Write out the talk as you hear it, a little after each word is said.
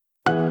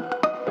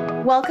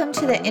Welcome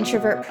to the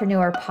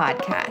Introvertpreneur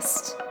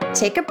podcast.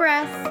 Take a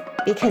breath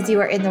because you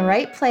are in the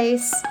right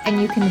place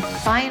and you can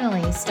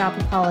finally stop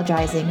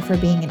apologizing for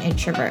being an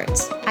introvert.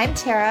 I'm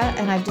Tara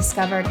and I've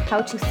discovered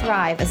how to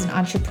thrive as an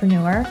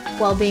entrepreneur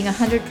while being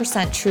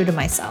 100% true to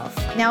myself.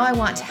 Now I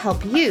want to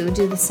help you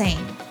do the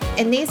same.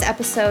 In these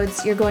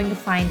episodes, you're going to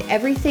find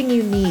everything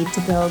you need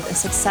to build a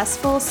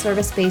successful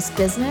service-based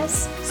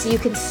business so you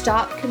can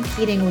stop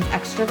competing with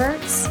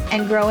extroverts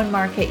and grow and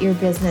market your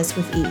business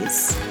with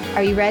ease.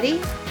 Are you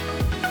ready?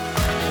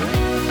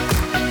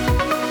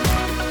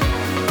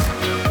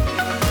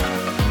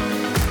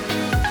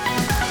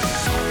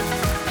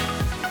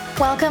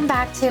 Welcome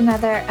back to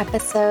another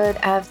episode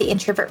of the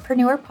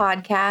Introvertpreneur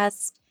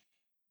podcast.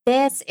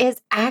 This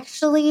is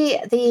actually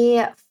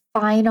the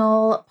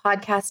final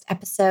podcast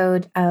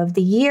episode of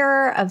the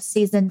year of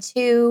season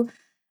 2.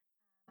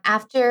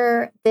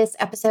 After this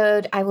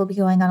episode, I will be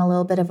going on a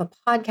little bit of a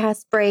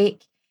podcast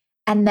break,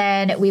 and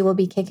then we will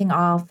be kicking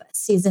off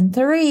season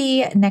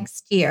 3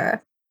 next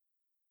year.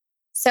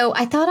 So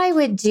I thought I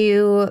would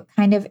do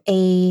kind of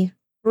a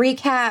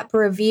recap,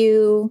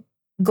 review,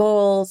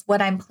 goals,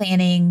 what I'm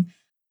planning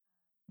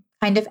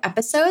kind of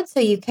episode. So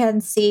you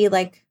can see,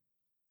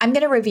 I'm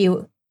going to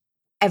review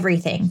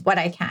everything, what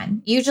I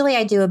can. Usually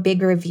I do a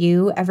big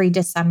review every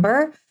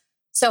December.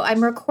 So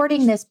I'm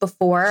recording this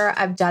before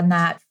I've done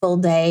that full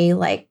day,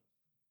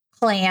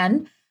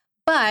 plan,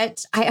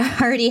 but I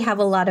already have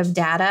a lot of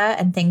data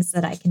and things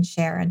that I can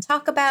share and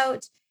talk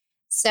about.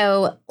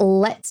 So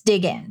let's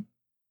dig in.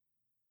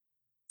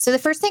 So the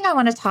first thing I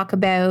want to talk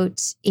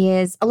about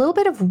is a little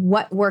bit of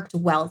what worked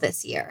well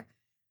this year.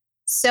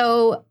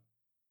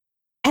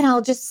 And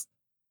I'll just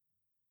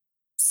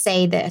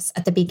say this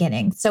at the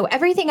beginning. So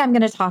everything I'm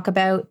going to talk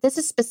about, this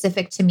is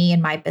specific to me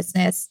and my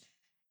business.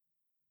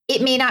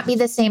 It may not be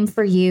the same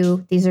for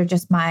you. These are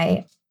just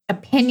my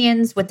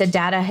opinions, what the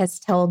data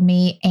has told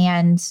me,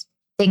 and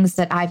things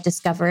that I've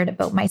discovered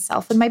about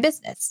myself and my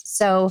business.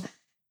 So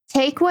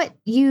take what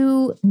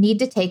you need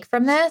to take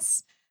from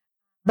this,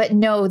 but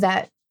know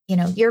that,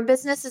 your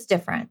business is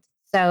different.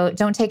 So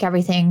don't take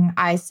everything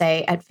I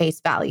say at face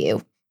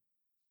value.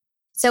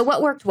 So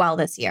what worked well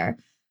this year?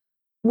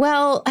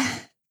 Well,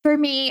 for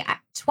me,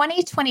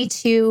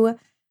 2022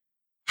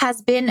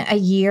 has been a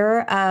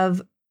year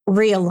of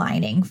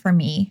realigning for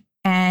me.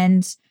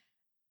 And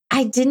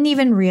I didn't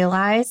even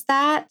realize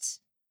that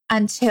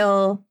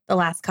until the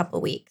last couple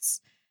of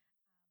weeks.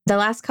 The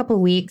last couple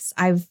of weeks,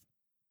 I've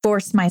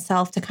forced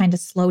myself to kind of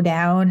slow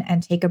down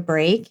and take a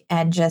break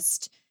and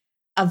just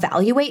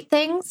evaluate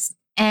things.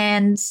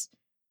 And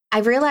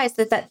I've realized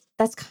that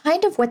that's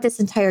kind of what this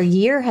entire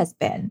year has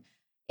been.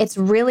 It's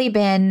really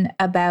been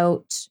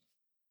about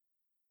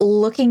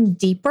looking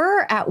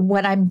deeper at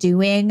what I'm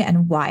doing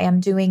and why I'm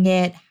doing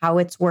it, how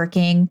it's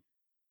working.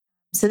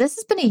 So this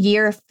has been a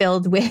year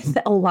filled with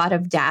a lot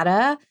of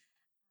data,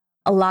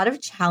 a lot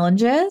of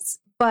challenges,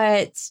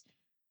 but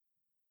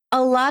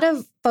a lot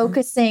of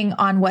focusing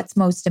on what's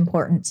most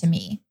important to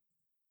me.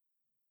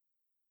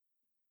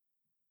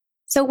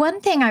 So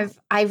one thing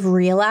I've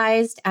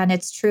realized, and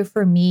it's true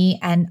for me,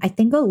 and I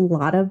think a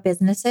lot of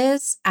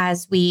businesses,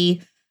 as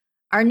we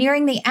are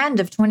nearing the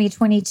end of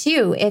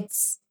 2022,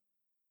 it's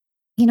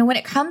when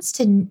it comes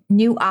to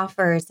new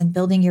offers and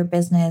building your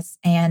business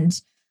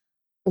and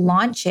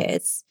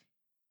launches,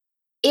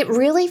 it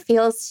really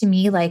feels to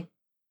me like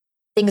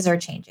things are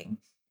changing.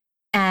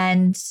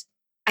 And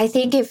I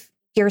think if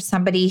you're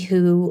somebody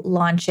who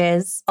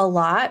launches a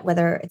lot,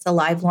 whether it's a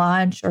live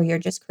launch or you're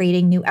just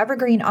creating new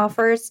evergreen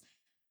offers,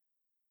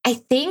 I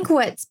think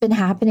what's been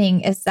happening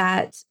is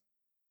that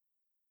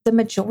the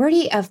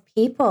majority of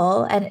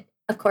people, and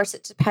of course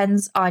it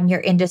depends on your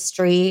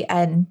industry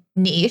and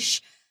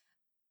niche,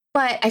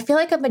 but I feel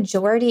like a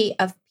majority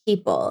of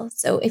people,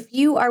 so if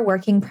you are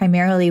working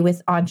primarily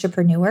with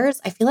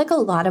entrepreneurs, I feel like a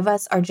lot of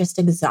us are just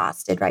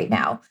exhausted right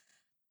now.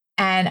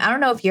 And I don't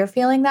know if you're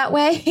feeling that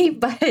way,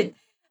 but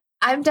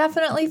I'm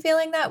definitely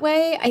feeling that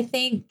way. I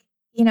think,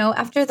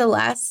 after the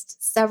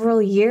last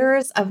several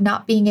years of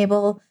not being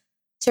able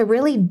to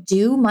really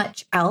do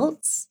much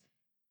else,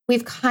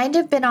 we've kind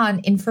of been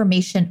on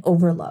information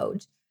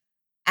overload.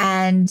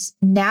 And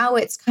now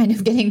it's kind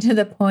of getting to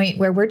the point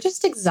where we're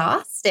just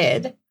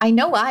exhausted. I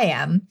know I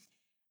am.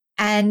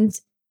 And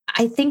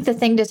I think the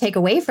thing to take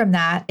away from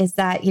that is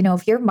that,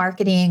 if your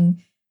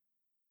marketing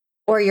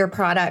or your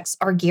products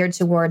are geared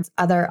towards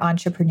other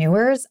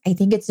entrepreneurs, I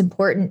think it's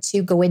important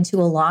to go into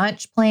a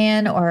launch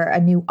plan or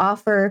a new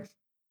offer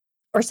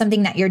or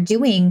something that you're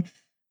doing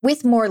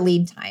with more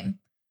lead time.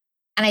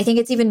 And I think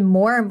it's even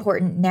more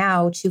important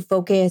now to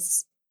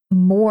focus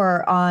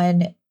more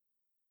on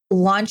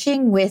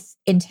launching with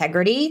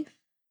integrity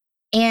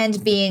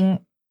and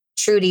being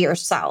true to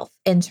yourself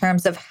in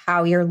terms of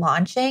how you're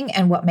launching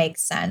and what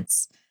makes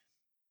sense.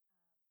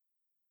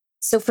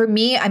 So for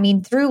me,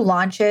 through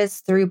launches,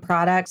 through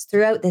products,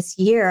 throughout this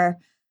year,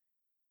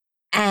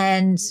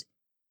 and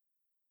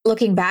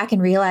looking back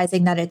and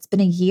realizing that it's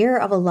been a year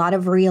of a lot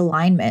of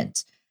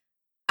realignment,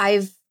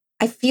 I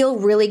feel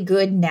really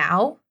good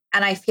now.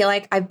 And I feel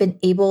like I've been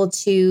able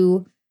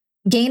to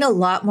gain a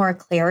lot more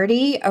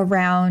clarity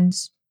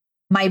around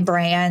my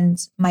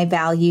brand, my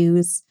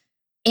values,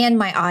 and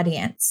my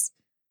audience.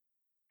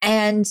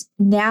 And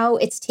now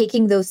it's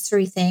taking those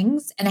three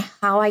things and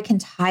how I can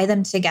tie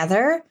them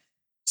together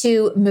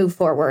to move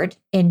forward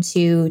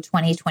into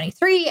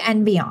 2023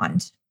 and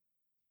beyond.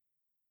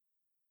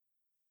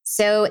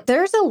 So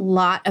there's a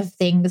lot of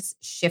things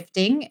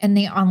shifting in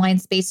the online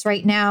space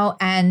right now,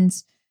 and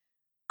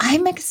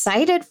I'm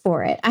excited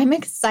for it. I'm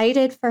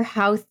excited for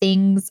how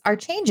things are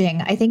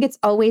changing. I think it's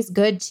always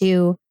good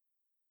to,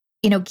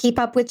 keep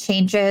up with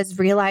changes,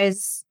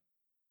 realize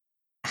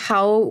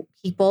how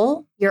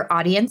people, your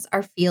audience,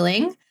 are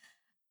feeling.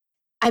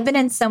 I've been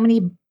in so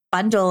many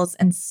bundles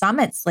and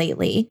summits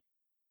lately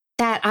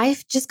that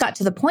I've just got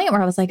to the point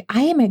where I was like,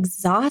 I am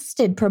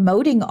exhausted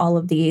promoting all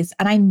of these.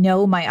 And I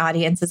know my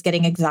audience is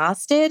getting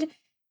exhausted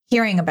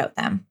hearing about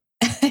them.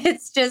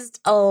 It's just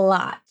a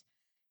lot.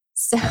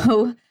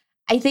 So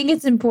I think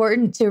it's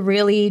important to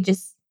really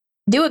just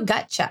do a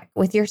gut check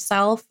with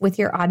yourself, with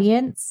your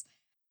audience,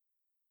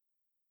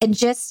 and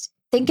just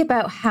think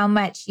about how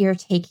much you're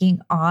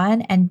taking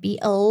on and be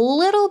a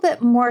little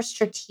bit more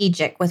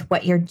strategic with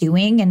what you're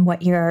doing and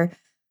what you're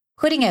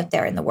putting out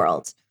there in the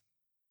world.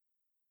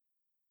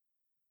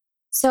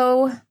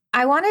 So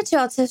I wanted to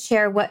also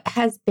share what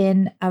has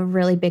been a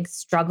really big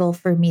struggle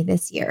for me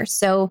this year.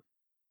 So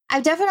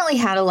I've definitely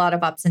had a lot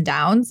of ups and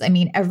downs. I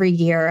mean, every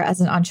year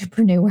as an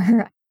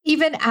entrepreneur,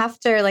 even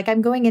after, like,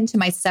 I'm going into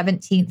my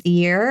 17th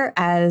year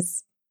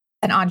as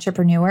an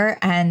entrepreneur,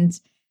 and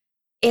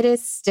it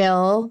is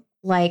still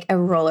like a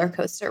roller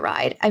coaster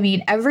ride. I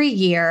mean, every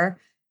year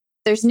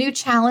there's new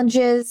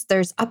challenges,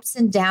 there's ups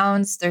and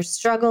downs, there's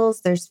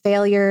struggles, there's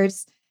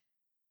failures.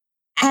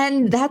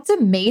 And that's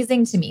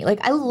amazing to me.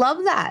 Like, I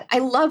love that. I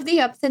love the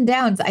ups and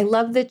downs. I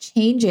love the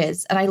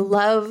changes. And I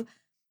love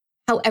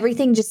how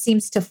everything just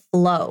seems to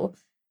flow.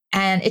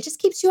 And it just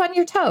keeps you on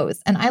your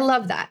toes. And I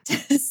love that.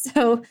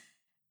 So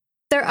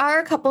there are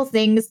a couple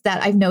things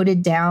that I've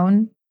noted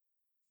down,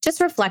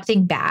 just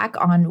reflecting back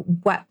on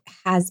what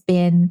has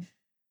been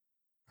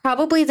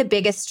probably the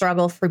biggest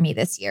struggle for me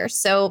this year.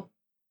 So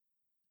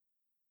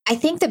I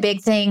think the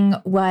big thing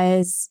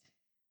was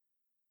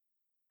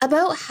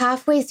about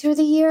halfway through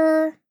the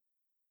year.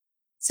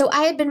 So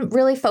I had been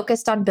really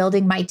focused on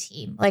building my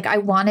team. Like, I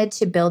wanted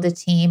to build a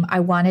team.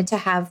 I wanted to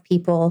have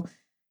people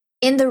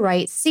in the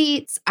right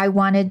seats. I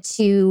wanted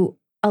to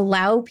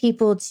allow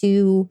people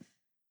to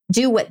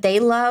do what they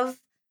love.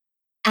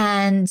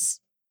 And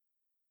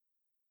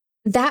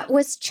that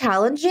was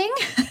challenging,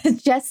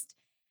 just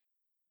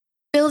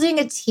building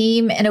a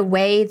team in a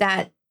way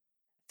that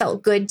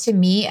felt good to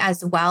me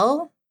as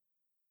well.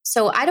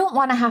 So I don't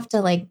want to have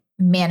to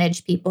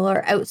manage people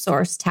or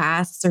outsource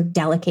tasks or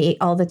delegate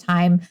all the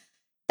time.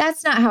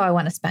 That's not how I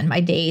want to spend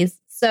my days.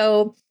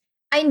 So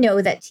I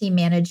know that team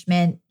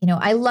management,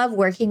 I love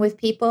working with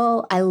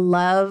people. I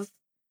love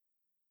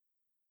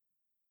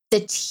the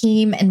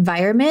team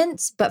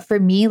environment. But for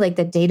me,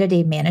 the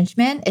day-to-day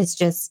management is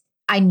just,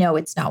 I know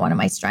it's not one of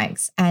my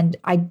strengths. And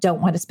I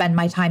don't want to spend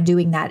my time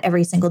doing that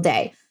every single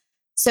day.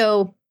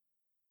 So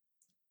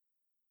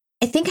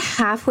I think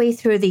halfway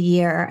through the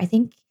year,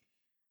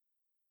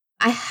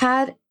 I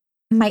had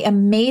my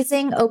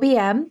amazing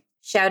OBM,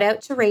 shout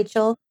out to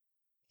Rachel,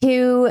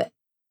 who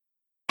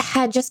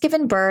had just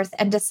given birth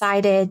and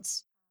decided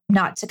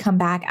not to come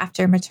back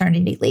after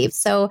maternity leave.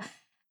 So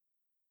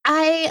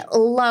I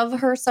love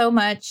her so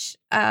much.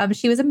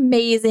 She was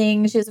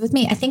amazing. She was with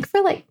me, I think,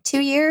 for 2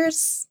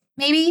 years,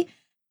 maybe.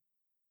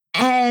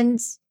 And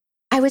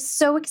I was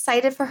so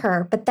excited for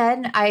her. But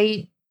then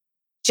I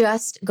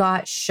just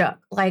got shook.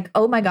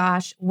 Oh my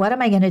gosh, what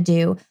am I going to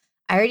do?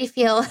 I already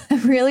feel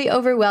really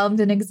overwhelmed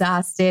and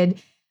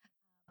exhausted.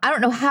 I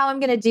don't know how I'm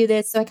going to do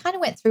this. So I kind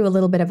of went through a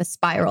little bit of a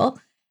spiral.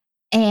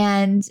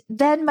 And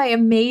then my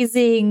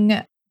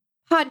amazing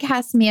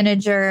podcast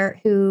manager,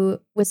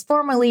 who was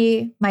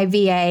formerly my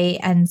VA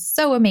and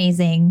so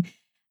amazing,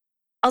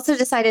 also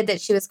decided that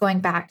she was going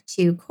back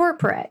to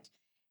corporate.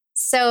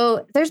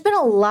 So there's been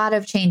a lot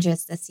of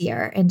changes this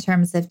year in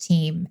terms of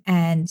team.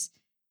 And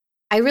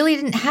I really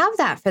didn't have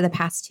that for the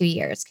past 2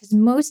 years, because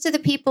most of the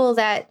people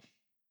that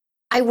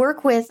I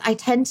work with, I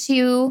tend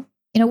to,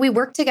 we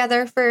work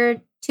together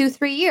for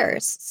 2-3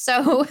 years.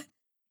 So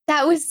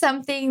that was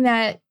something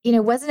that,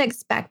 wasn't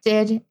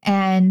expected.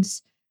 And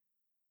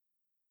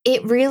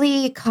it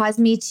really caused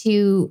me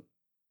to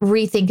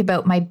rethink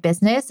about my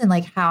business and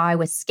how I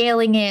was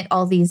scaling it,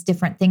 all these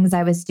different things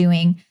I was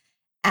doing.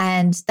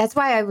 And that's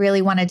why I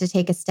really wanted to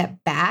take a step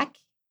back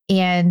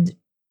and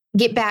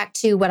get back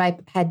to what I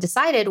had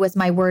decided was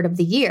my word of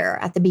the year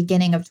at the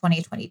beginning of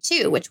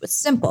 2022, which was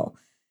simple.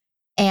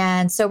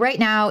 And so right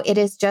now it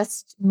is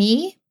just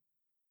me.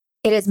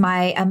 It is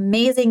my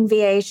amazing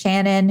VA,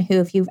 Shannon, who,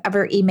 if you've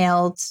ever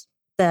emailed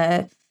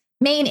the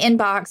main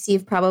inbox,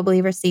 you've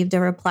probably received a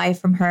reply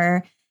from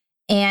her.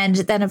 And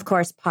then, of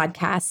course,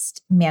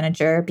 podcast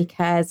manager,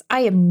 because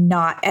I am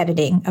not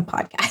editing a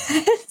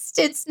podcast.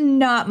 It's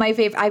not my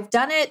favorite. I've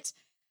done it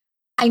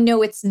I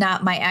know it's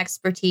not my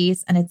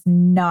expertise and it's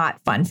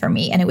not fun for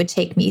me. And it would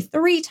take me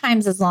 3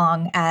 times as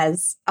long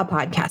as a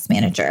podcast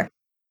manager.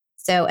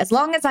 So as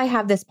long as I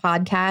have this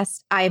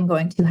podcast, I am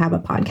going to have a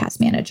podcast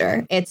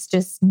manager. It's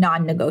just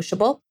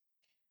non-negotiable.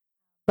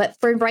 But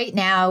for right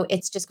now,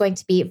 it's just going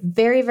to be a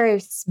very,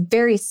 very,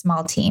 very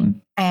small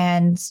team.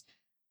 And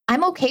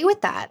I'm okay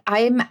with that.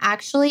 I'm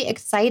actually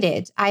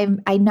excited.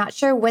 I'm not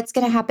sure what's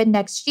going to happen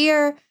next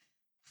year,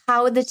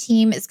 how the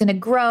team is going to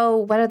grow,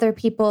 what other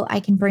people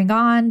I can bring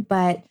on.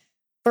 But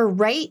for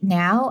right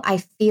now, I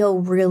feel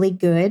really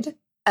good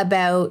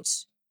about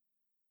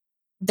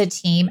the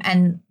team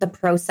and the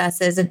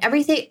processes and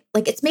everything.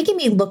 Like, it's making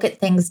me look at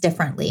things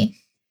differently.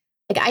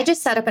 Like, I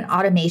just set up an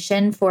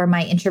automation for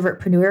my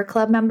Introvertpreneur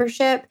Club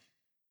membership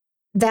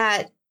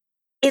that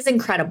is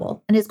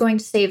incredible and is going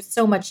to save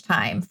so much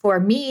time for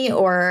me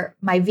or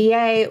my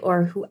VA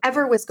or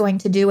whoever was going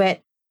to do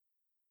it.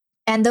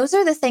 And those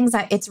are the things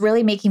that it's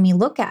really making me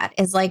look at,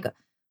 is like,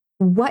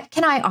 what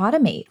can I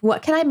automate?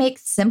 What can I make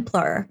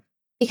simpler?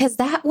 Because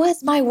that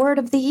was my word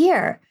of the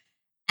year.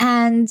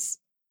 And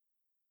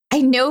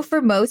I know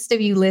for most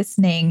of you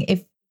listening,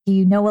 if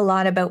you know a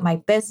lot about my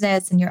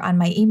business and you're on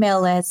my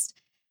email list,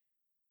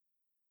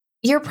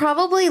 you're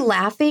probably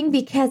laughing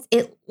because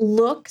it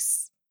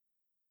looks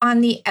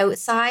on the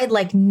outside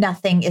like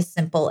nothing is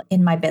simple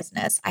in my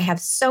business. I have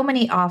so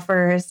many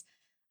offers.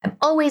 I'm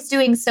always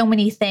doing so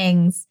many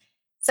things.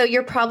 So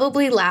you're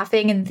probably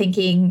laughing and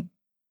thinking,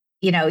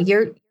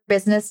 your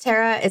business,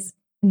 Tara, is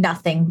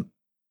nothing.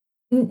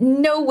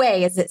 No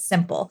way is it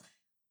simple.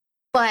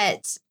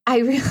 But I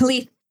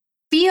really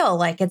feel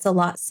like it's a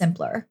lot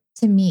simpler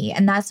to me.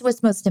 And that's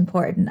what's most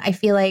important. I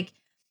feel like,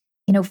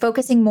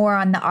 focusing more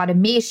on the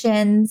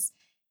automations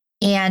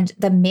and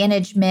the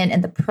management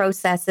and the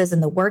processes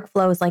and the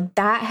workflows, like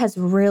that has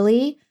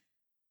really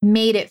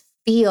made it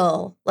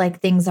feel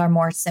like things are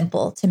more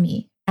simple to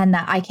me and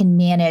that I can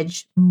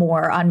manage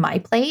more on my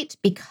plate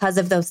because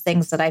of those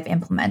things that I've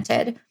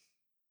implemented,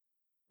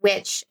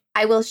 which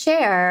I will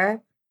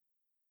share.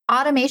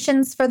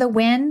 Automations for the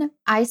win.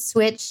 I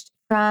switched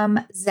from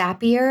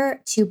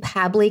Zapier to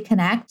Pabbly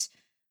Connect,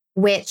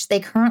 which they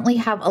currently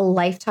have a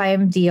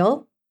lifetime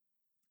deal.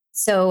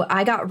 So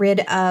I got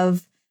rid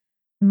of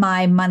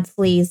my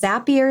monthly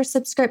Zapier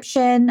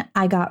subscription.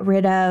 I got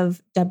rid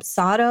of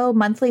Dubsado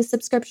monthly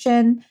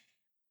subscription.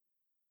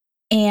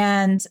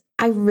 And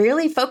I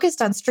really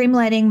focused on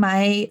streamlining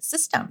my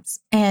systems.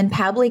 And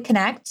Pabbly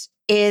Connect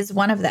is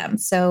one of them.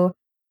 So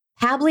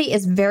Pabbly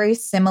is very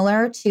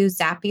similar to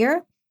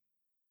Zapier,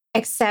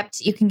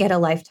 except you can get a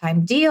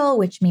lifetime deal,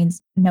 which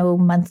means no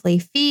monthly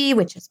fee,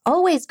 which is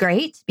always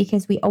great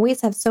because we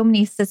always have so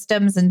many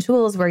systems and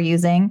tools we're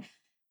using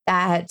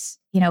that,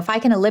 if I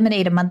can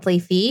eliminate a monthly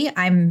fee,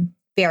 I'm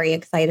very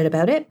excited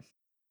about it.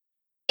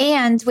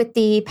 And with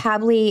the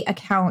Pabbly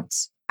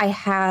account, I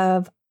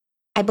have,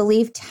 I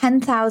believe,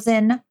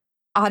 10,000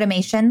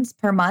 automations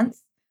per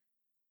month.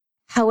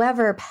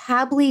 However,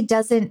 Pabbly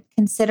doesn't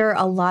consider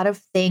a lot of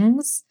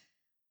things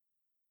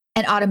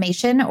an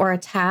automation or a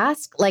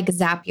task like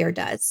Zapier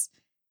does.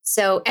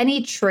 So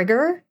any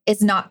trigger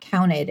is not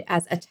counted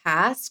as a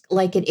task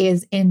like it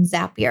is in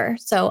Zapier.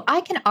 So I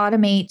can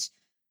automate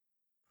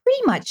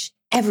pretty much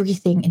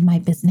everything in my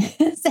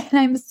business. And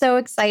I'm so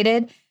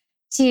excited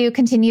to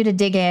continue to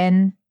dig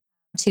in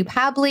to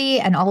Pabbly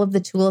and all of the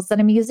tools that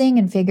I'm using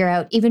and figure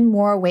out even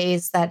more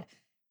ways that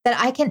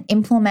I can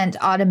implement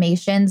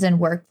automations and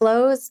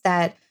workflows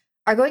that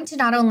are going to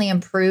not only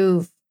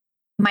improve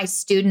my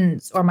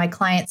students or my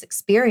clients'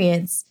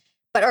 experience,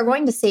 but are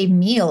going to save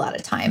me a lot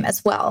of time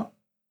as well.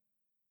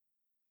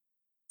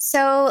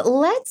 So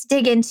let's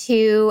dig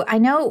into, I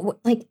know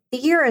like the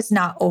year is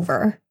not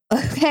over,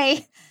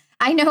 okay?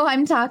 I know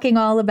I'm talking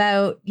all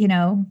about,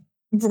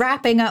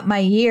 wrapping up my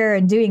year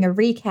and doing a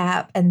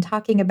recap and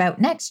talking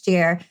about next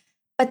year,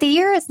 but the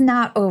year is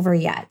not over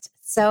yet.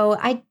 So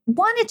I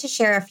wanted to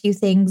share a few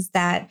things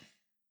that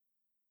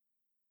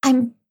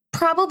I'm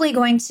probably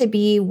going to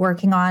be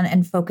working on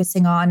and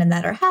focusing on and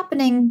that are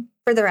happening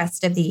for the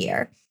rest of the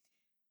year.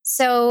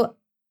 So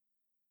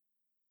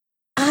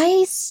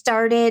I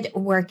started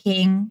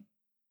working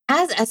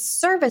as a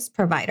service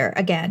provider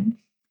again.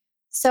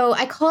 So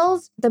I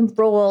called the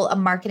role a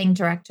marketing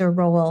director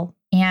role,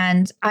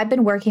 and I've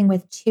been working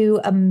with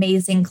 2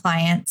 amazing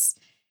clients,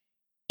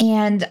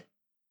 and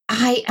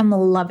I am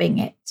loving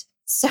it.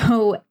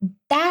 So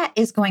that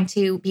is going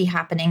to be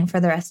happening for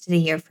the rest of the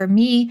year for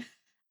me,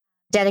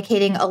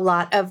 dedicating a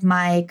lot of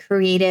my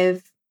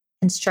creative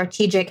and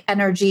strategic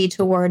energy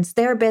towards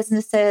their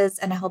businesses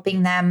and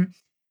helping them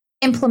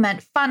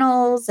implement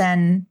funnels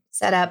and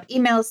set up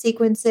email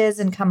sequences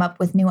and come up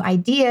with new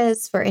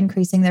ideas for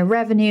increasing their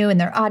revenue and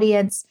their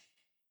audience.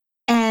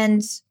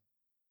 And,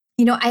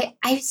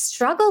 I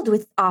struggled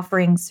with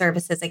offering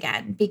services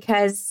again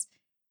because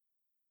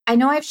I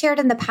know I've shared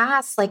in the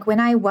past, like when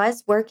I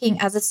was working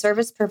as a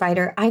service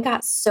provider, I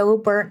got so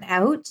burnt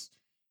out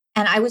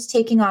and I was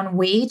taking on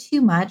way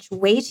too much,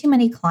 way too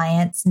many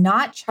clients,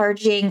 not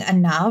charging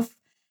enough.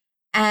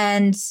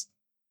 And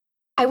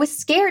I was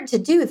scared to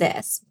do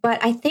this, but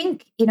I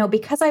think,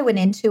 because I went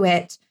into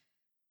it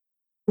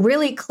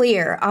really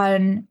clear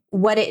on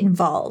what it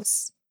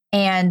involves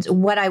and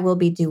what I will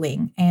be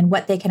doing and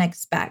what they can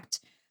expect,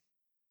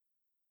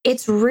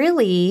 it's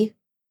really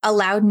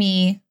allowed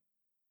me,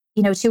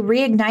 to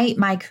reignite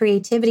my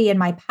creativity and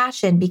my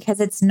passion, because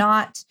it's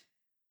not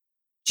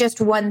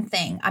just one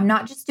thing. I'm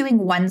not just doing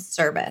one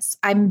service.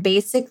 I'm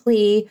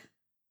basically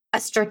a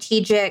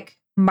strategic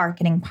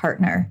marketing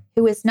partner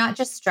who is not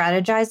just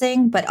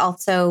strategizing, but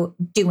also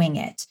doing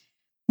it.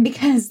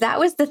 Because that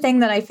was the thing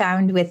that I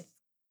found with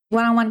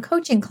one-on-one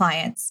coaching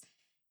clients.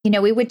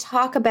 We would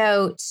talk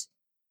about,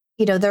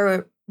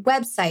 their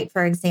website,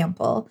 for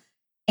example,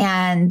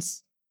 and,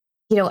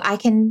 I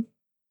can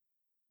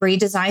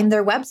redesign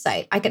their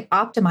website. I could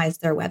optimize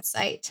their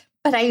website,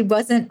 but I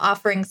wasn't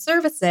offering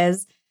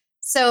services.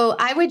 So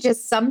I would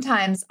just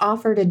sometimes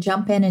offer to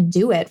jump in and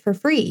do it for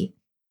free.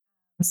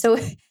 So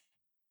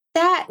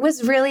that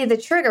was really the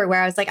trigger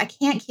where I was like, I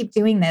can't keep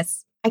doing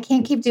this. I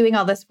can't keep doing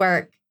all this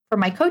work for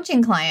my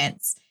coaching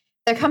clients.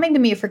 They're coming to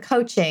me for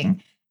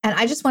coaching, and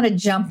I just want to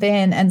jump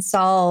in and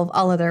solve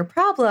all of their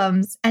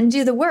problems and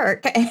do the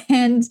work.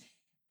 And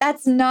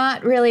that's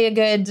not really a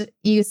good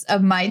use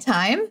of my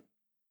time.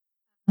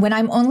 When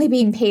I'm only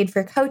being paid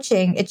for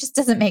coaching, it just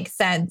doesn't make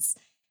sense.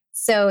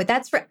 So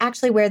that's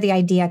actually where the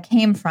idea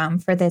came from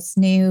for this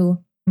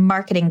new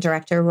marketing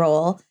director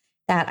role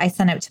that I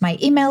sent out to my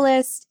email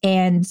list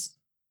and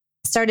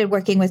started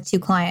working with 2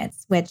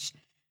 clients, which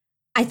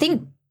I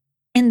think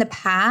in the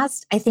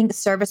past, I think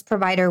service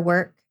provider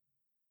work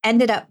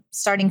ended up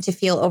starting to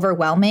feel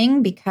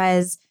overwhelming,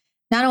 because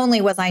not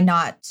only was I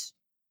not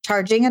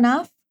charging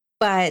enough,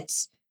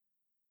 but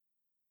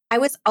I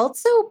was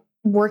also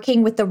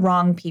working with the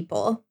wrong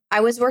people.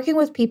 I was working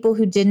with people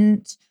who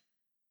didn't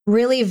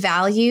really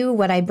value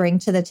what I bring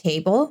to the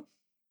table.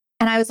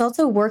 And I was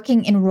also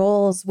working in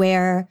roles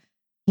where,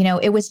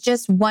 it was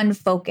just one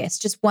focus,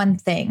 just one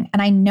thing.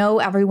 And I know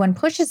everyone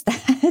pushes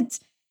that.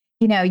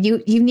 You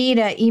need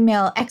an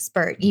email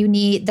expert.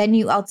 Then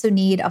you also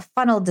need a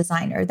funnel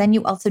designer. Then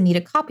you also need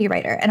a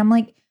copywriter. And I'm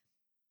like,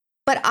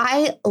 but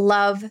I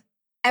love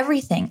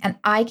everything and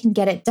I can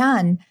get it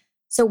done.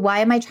 So why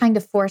am I trying to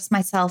force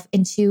myself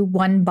into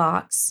one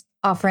box,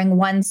 offering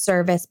one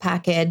service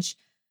package?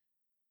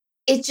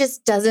 It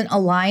just doesn't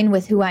align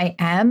with who I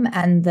am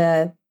and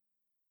the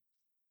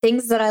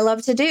things that I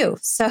love to do.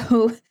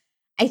 So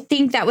I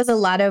think that was a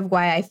lot of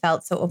why I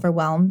felt so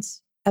overwhelmed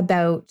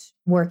about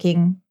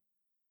working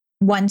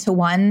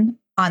one-to-one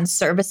on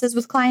services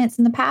with clients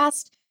in the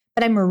past,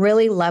 but I'm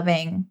really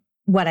loving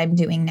what I'm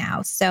doing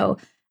now. So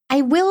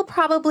I will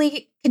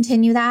probably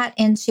continue that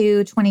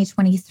into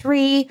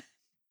 2023.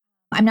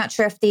 I'm not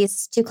sure if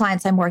these 2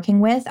 clients I'm working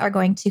with are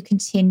going to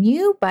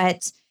continue,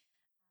 but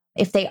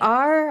if they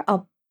are,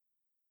 I'll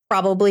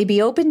probably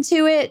be open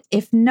to it.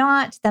 If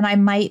not, then I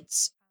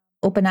might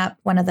open up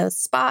one of those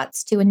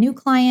spots to a new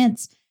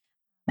client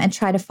and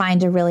try to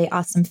find a really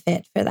awesome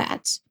fit for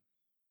that.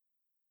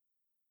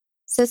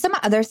 So some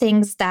other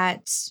things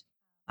that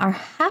are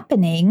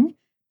happening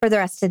for the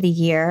rest of the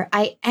year,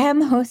 I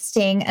am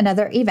hosting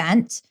another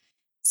event.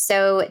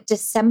 So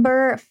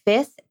December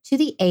 5th to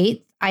the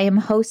 8th, I am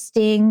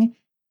hosting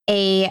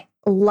a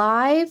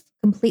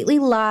completely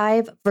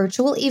live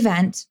virtual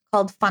event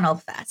called Funnel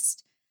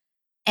Fest.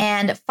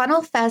 And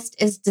Funnel Fest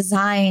is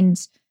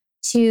designed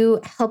to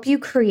help you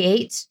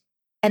create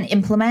and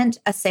implement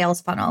a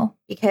sales funnel,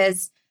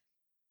 because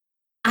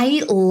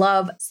I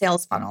love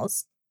sales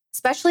funnels,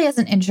 especially as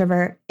an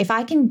introvert. If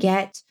I can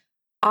get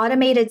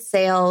automated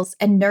sales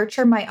and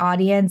nurture my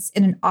audience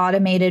in an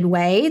automated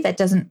way that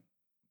doesn't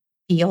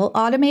feel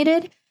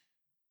automated,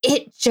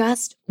 it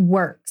just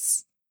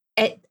works.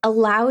 It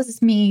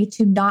allows me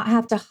to not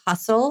have to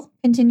hustle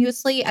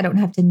continuously. I don't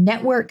have to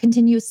network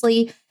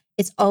continuously.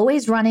 It's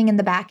always running in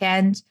the back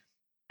end.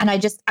 And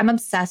I'm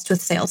obsessed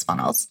with sales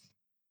funnels.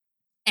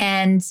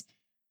 And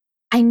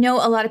I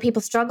know a lot of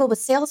people struggle with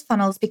sales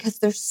funnels because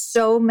there's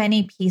so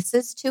many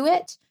pieces to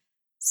it.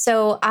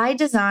 So I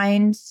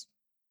designed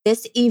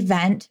this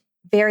event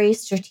very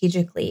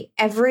strategically.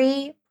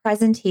 Every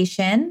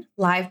presentation,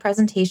 live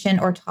presentation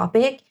or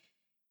topic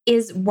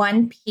is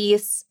one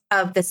piece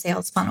of the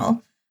sales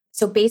funnel.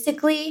 So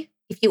basically,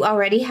 if you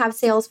already have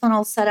sales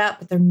funnels set up,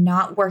 but they're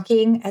not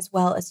working as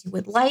well as you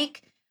would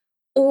like,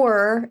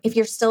 or if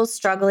you're still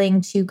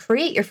struggling to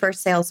create your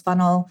first sales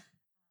funnel,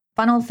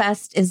 Funnel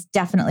Fest is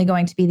definitely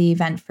going to be the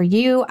event for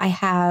you. I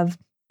have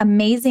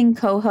amazing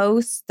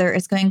co-hosts. There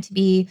is going to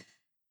be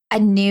a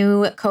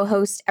new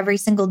co-host every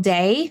single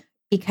day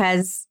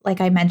because, like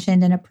I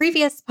mentioned in a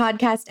previous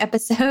podcast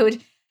episode,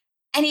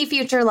 any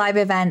future live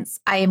events,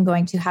 I am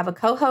going to have a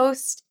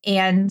co-host.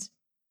 And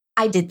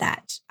I did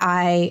that.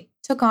 I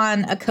took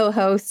on a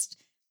co-host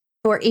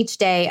for each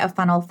day of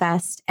Funnel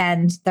Fest,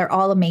 and they're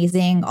all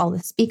amazing. All the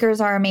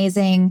speakers are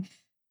amazing.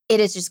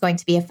 It is just going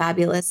to be a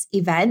fabulous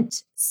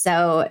event.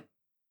 So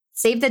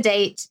save the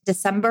date,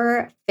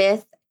 December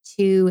 5th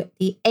to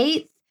the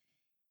 8th,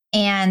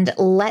 and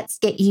let's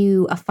get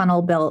you a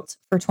funnel built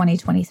for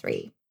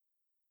 2023.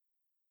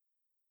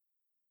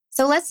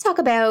 So let's talk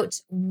about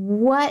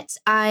what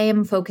I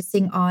am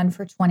focusing on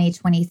for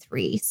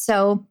 2023.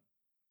 So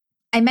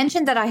I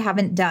mentioned that I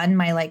haven't done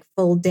my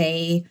full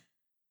day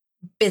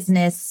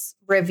business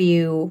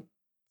review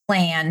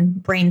plan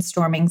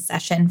brainstorming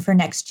session for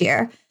next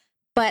year,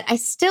 but I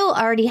still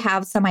already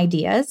have some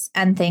ideas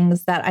and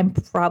things that I'm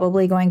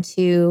probably going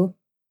to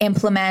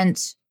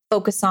implement,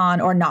 focus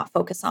on, or not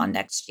focus on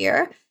next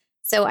year.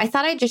 So I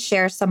thought I'd just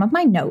share some of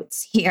my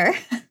notes here.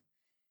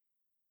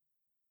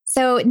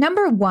 So,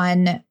 number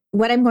one,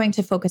 what I'm going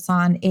to focus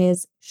on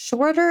is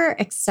shorter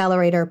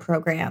accelerator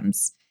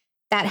programs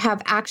that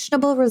have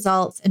actionable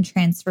results and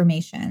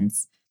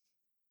transformations.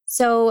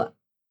 So,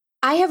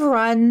 I have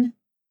run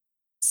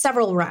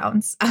several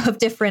rounds of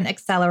different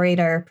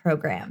accelerator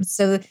programs.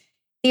 So,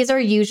 these are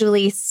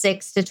usually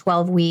 6 to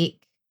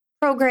 12-week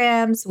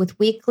programs with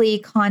weekly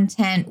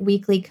content,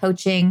 weekly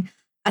coaching,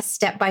 a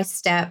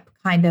step-by-step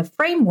kind of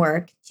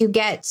framework to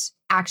get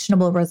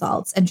actionable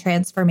results and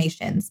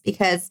transformations,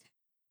 because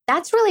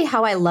that's really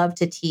how I love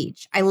to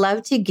teach. I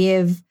love to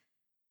give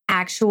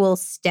actual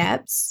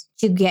steps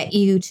to get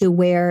you to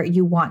where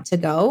you want to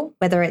go,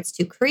 whether it's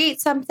to create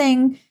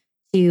something,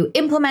 to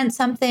implement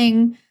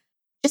something,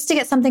 just to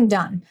get something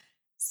done.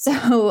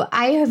 So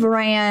I have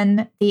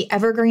ran the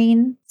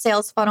Evergreen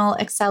Sales Funnel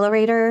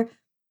Accelerator.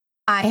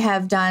 I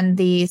have done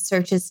the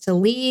Searches to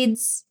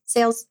Leads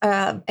Sales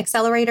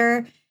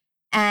Accelerator.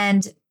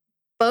 And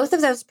both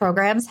of those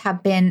programs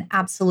have been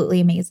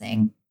absolutely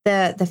amazing.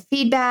 The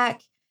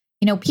feedback,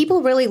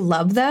 people really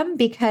love them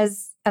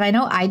because, and I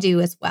know I do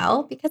as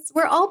well, because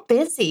we're all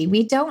busy.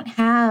 We don't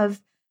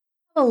have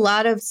a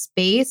lot of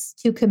space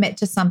to commit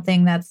to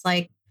something that's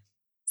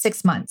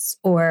 6 months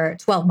or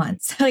 12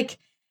 months.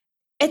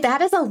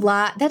 That is a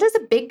lot. That is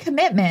a big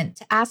commitment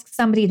to ask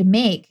somebody to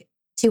make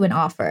to an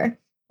offer.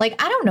 I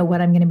don't know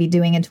what I'm going to be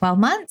doing in 12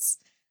 months.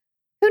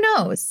 Who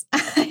knows?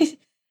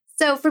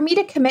 So for me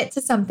to commit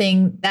to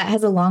something that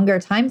has a longer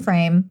time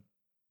frame,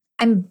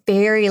 I'm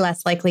very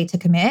less likely to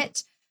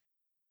commit.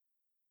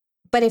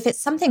 But if it's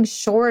something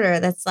shorter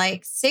that's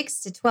 6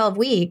 to 12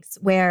 weeks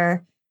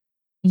where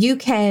you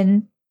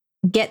can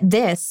get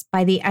this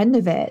by the end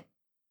of it,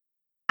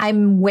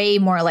 I'm way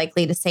more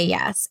likely to say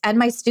yes. And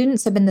my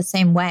students have been the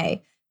same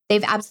way.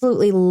 They've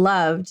absolutely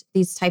loved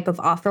these type of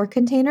offer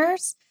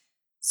containers.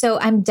 So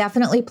I'm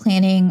definitely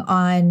planning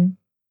on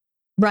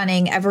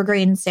running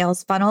Evergreen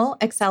Sales Funnel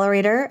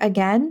Accelerator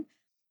again,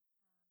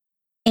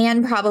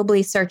 and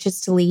probably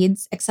Searches to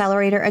Leads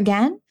Accelerator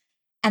again.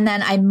 And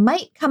then I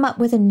might come up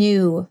with a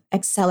new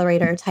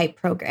accelerator type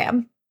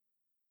program.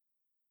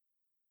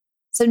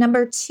 So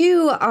number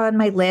 2 on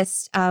my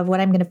list of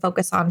what I'm going to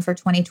focus on for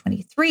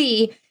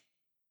 2023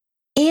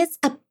 is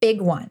a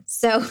big one.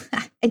 So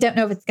I don't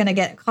know if it's going to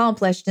get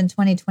accomplished in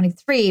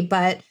 2023,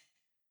 but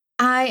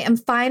I am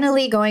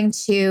finally going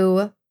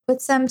to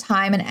put some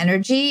time and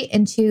energy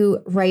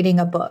into writing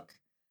a book.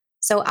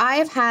 So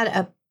I've had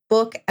a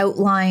book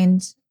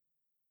outlined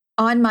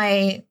on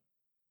my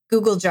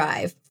Google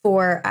Drive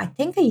for, I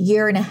think, a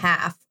year and a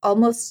half,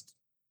 almost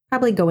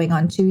probably going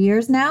on 2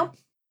 years now.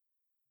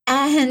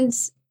 And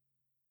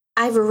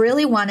I've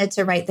really wanted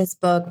to write this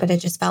book, but it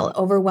just felt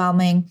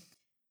overwhelming.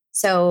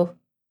 So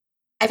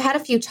I've had a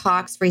few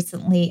talks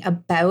recently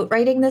about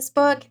writing this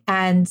book,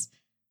 and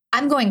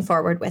I'm going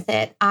forward with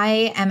it.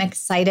 I am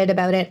excited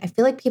about it. I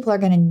feel like people are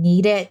going to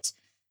need it.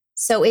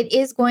 So it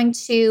is going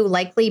to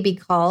likely be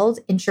called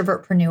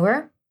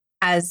Introvertpreneur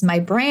as my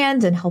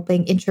brand, and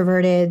helping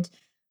introverted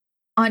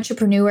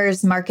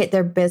entrepreneurs market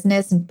their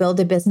business and build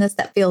a business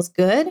that feels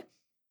good.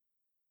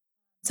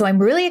 So I'm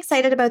really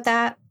excited about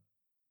that.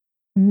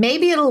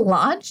 Maybe it'll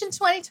launch in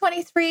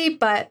 2023,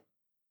 but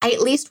I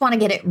at least want to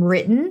get it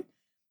written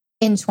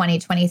in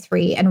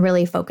 2023 and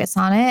really focus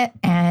on it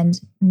and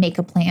make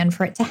a plan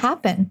for it to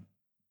happen.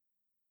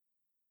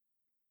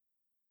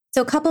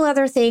 So a couple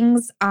other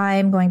things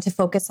I'm going to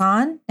focus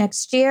on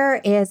next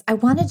year is I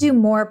want to do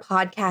more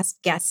podcast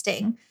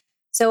guesting.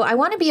 So I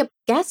want to be a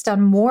guest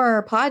on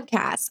more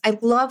podcasts. I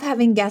love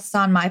having guests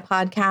on my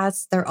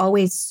podcasts. They're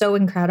always so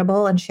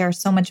incredible and share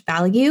so much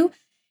value.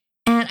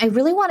 And I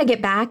really want to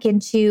get back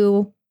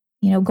into,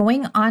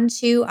 going on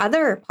to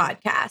other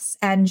podcasts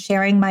and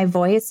sharing my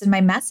voice and my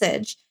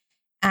message.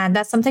 And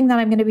that's something that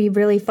I'm going to be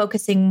really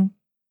focusing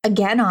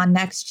again on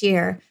next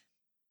year.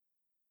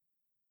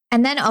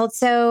 And then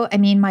also,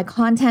 my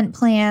content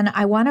plan,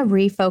 I want to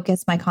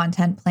refocus my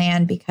content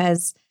plan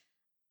because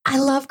I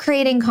love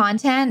creating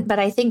content, but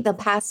I think the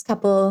past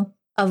couple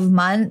of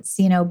months,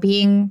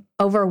 being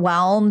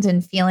overwhelmed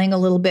and feeling a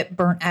little bit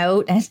burnt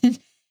out and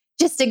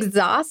just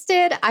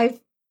exhausted, I've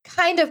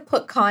kind of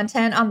put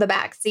content on the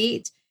back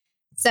seat.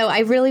 So I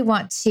really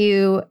want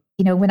to,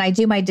 when I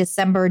do my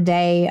December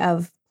day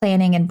of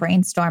planning and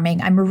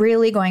brainstorming, I'm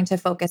really going to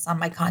focus on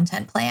my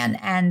content plan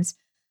and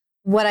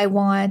what I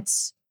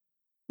want,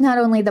 not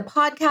only the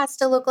podcast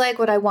to look like,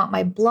 what I want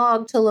my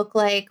blog to look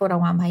like, what I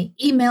want my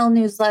email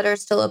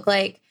newsletters to look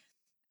like.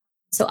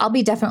 So I'll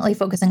be definitely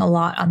focusing a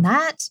lot on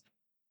that.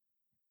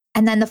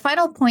 And then the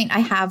final point I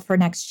have for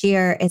next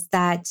year is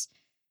that,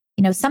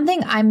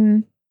 something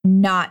I'm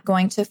not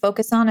going to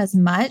focus on as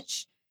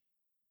much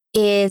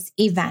is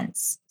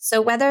events.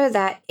 So whether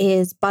that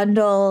is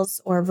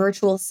bundles or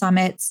virtual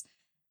summits,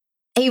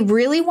 I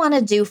really want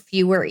to do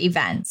fewer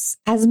events.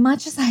 As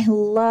much as I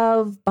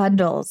love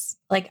bundles,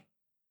 like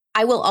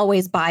I will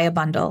always buy a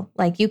bundle.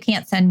 Like you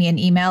can't send me an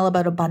email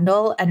about a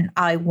bundle and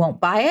I won't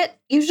buy it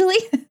usually.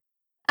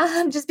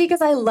 Just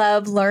because I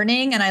love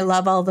learning and I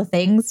love all the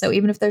things. So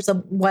even if there's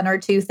one or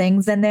two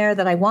things in there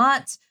that I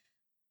want,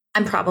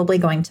 I'm probably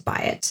going to buy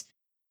it.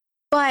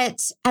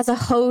 But as a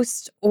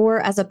host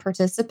or as a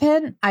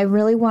participant, I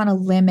really want to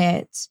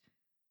limit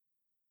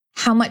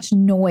how much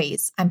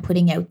noise I'm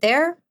putting out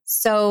there.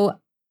 So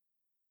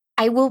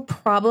I will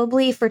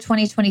probably for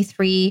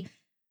 2023,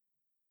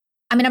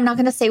 I'm not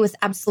going to say with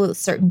absolute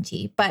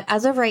certainty, but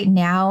as of right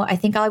now, I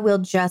think I will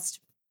just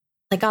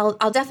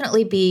I'll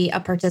definitely be a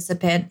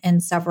participant in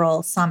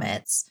several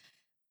summits.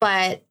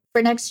 But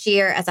for next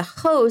year as a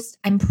host,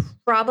 I'm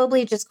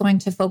probably just going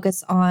to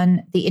focus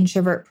on the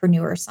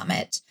Introvertpreneur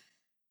Summit.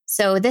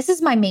 So this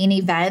is my main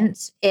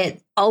event.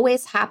 It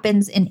always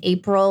happens in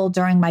April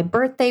during my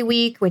birthday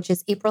week, which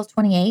is April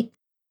 28th.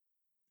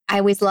 I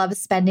always love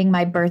spending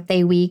my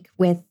birthday week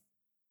with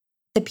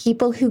the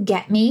people who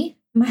get me,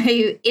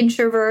 my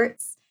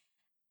introverts.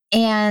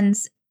 And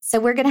so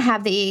we're going to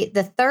have the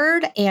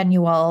third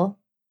annual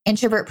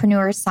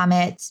Introvertpreneur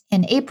Summit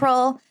in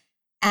April.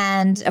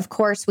 And of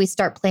course, we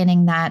start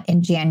planning that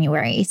in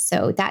January.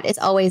 So that is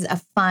always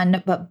a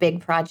fun but big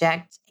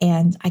project,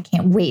 and I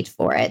can't wait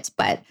for it.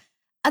 But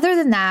other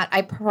than that,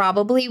 I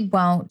probably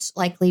won't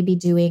likely be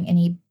doing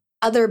any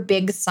other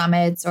big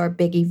summits or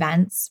big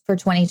events for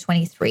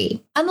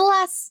 2023,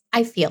 unless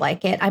I feel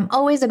like it. I'm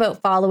always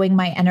about following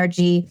my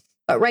energy.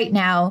 But right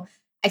now,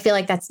 I feel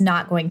like that's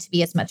not going to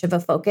be as much of a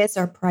focus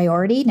or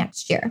priority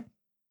next year.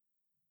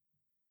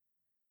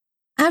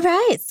 All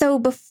right. So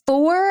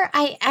before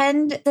I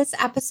end this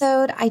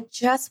episode, I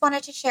just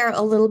wanted to share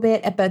a little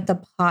bit about the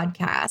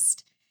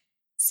podcast.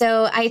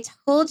 So I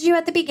told you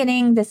at the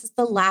beginning, this is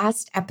the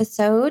last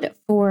episode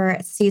for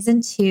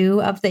season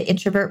 2 of the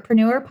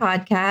Introvertpreneur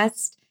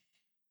podcast.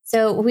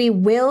 So we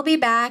will be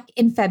back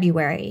in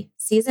February.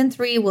 Season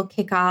 3 will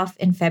kick off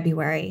in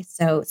February.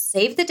 So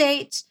save the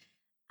date.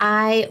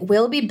 I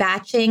will be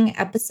batching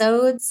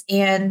episodes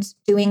and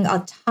doing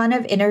a ton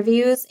of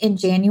interviews in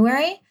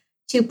January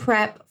to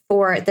prep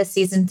for the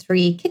season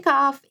 3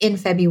 kickoff in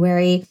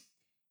February.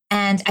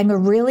 And I'm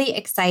really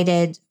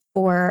excited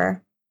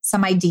for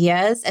some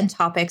ideas and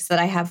topics that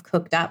I have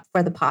cooked up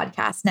for the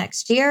podcast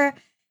next year.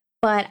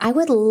 But I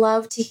would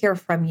love to hear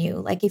from you.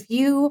 Like if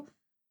you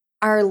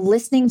are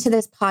listening to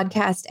this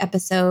podcast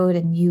episode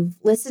and you've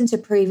listened to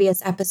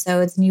previous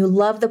episodes and you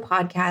love the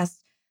podcast,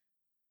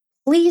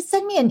 please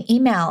send me an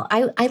email.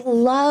 I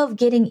love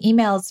getting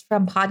emails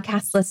from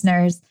podcast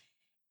listeners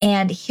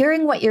and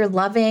hearing what you're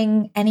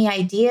loving, any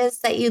ideas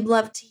that you'd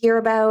love to hear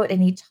about,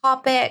 any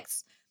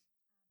topics,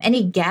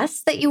 any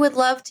guests that you would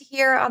love to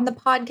hear on the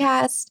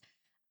podcast.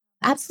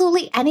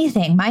 Absolutely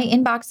anything. My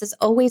inbox is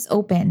always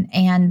open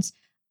and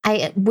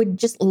I would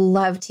just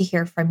love to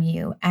hear from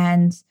you.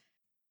 And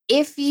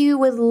if you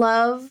would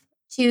love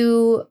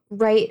to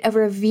write a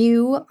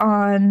review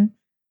on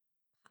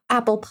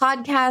Apple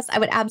Podcasts, I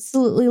would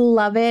absolutely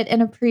love it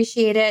and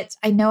appreciate it.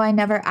 I know I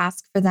never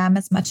ask for them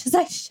as much as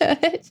I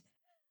should.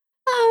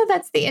 Oh,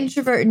 that's the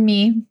introvert in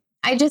me.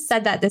 I just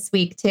said that this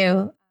week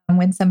too.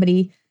 When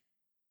somebody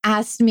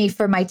asked me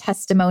for my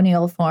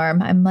testimonial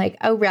form, I'm like,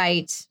 oh,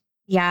 right.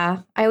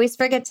 Yeah, I always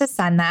forget to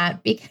send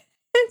that because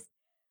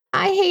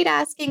I hate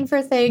asking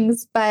for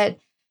things. But,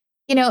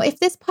 if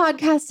this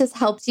podcast has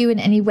helped you in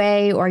any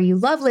way or you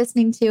love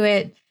listening to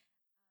it,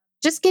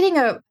 just getting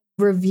a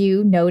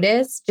review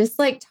notice just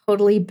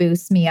totally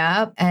boosts me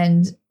up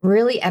and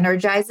really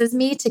energizes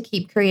me to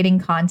keep creating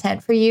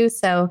content for you.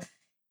 So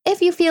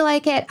if you feel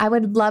like it, I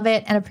would love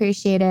it and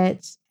appreciate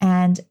it.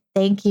 And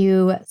thank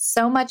you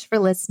so much for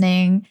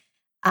listening.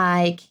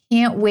 I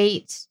can't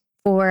wait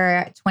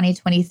for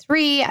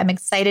 2023. I'm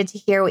excited to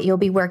hear what you'll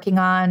be working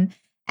on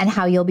and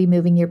how you'll be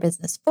moving your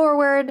business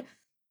forward.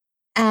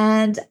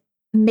 And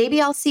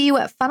maybe I'll see you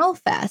at Funnel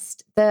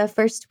Fest the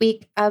first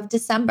week of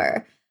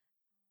December.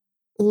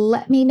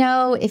 Let me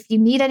know if you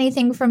need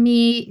anything from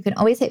me. You can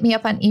always hit me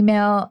up on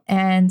email.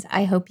 And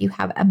I hope you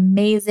have an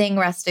amazing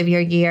rest of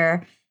your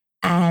year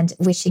and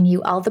wishing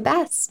you all the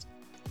best.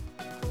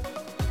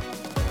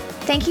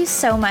 Thank you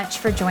so much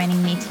for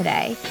joining me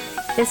today.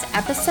 This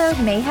episode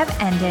may have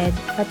ended,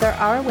 but there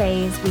are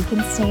ways we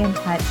can stay in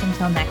touch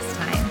until next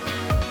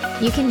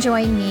time. You can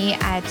join me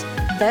at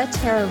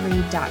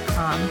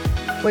thetarareed.com,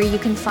 where you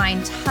can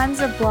find tons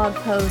of blog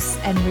posts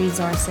and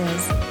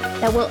resources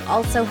that will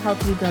also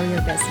help you grow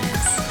your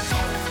business.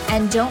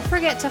 And don't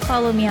forget to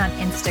follow me on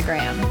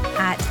Instagram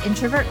at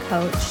Introvert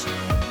Coach,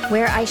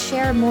 where I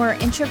share more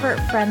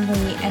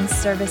introvert-friendly and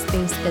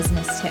service-based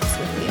business tips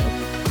with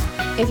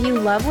you. If you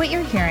love what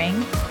you're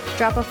hearing,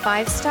 drop a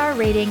 5-star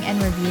rating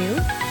and review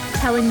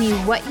telling me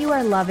what you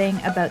are loving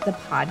about the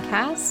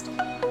podcast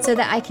so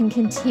that I can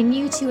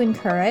continue to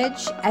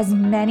encourage as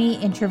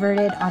many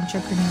introverted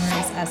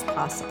entrepreneurs as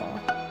possible.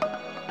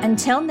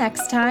 Until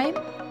next time,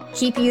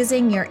 keep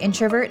using your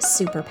introvert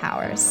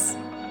superpowers.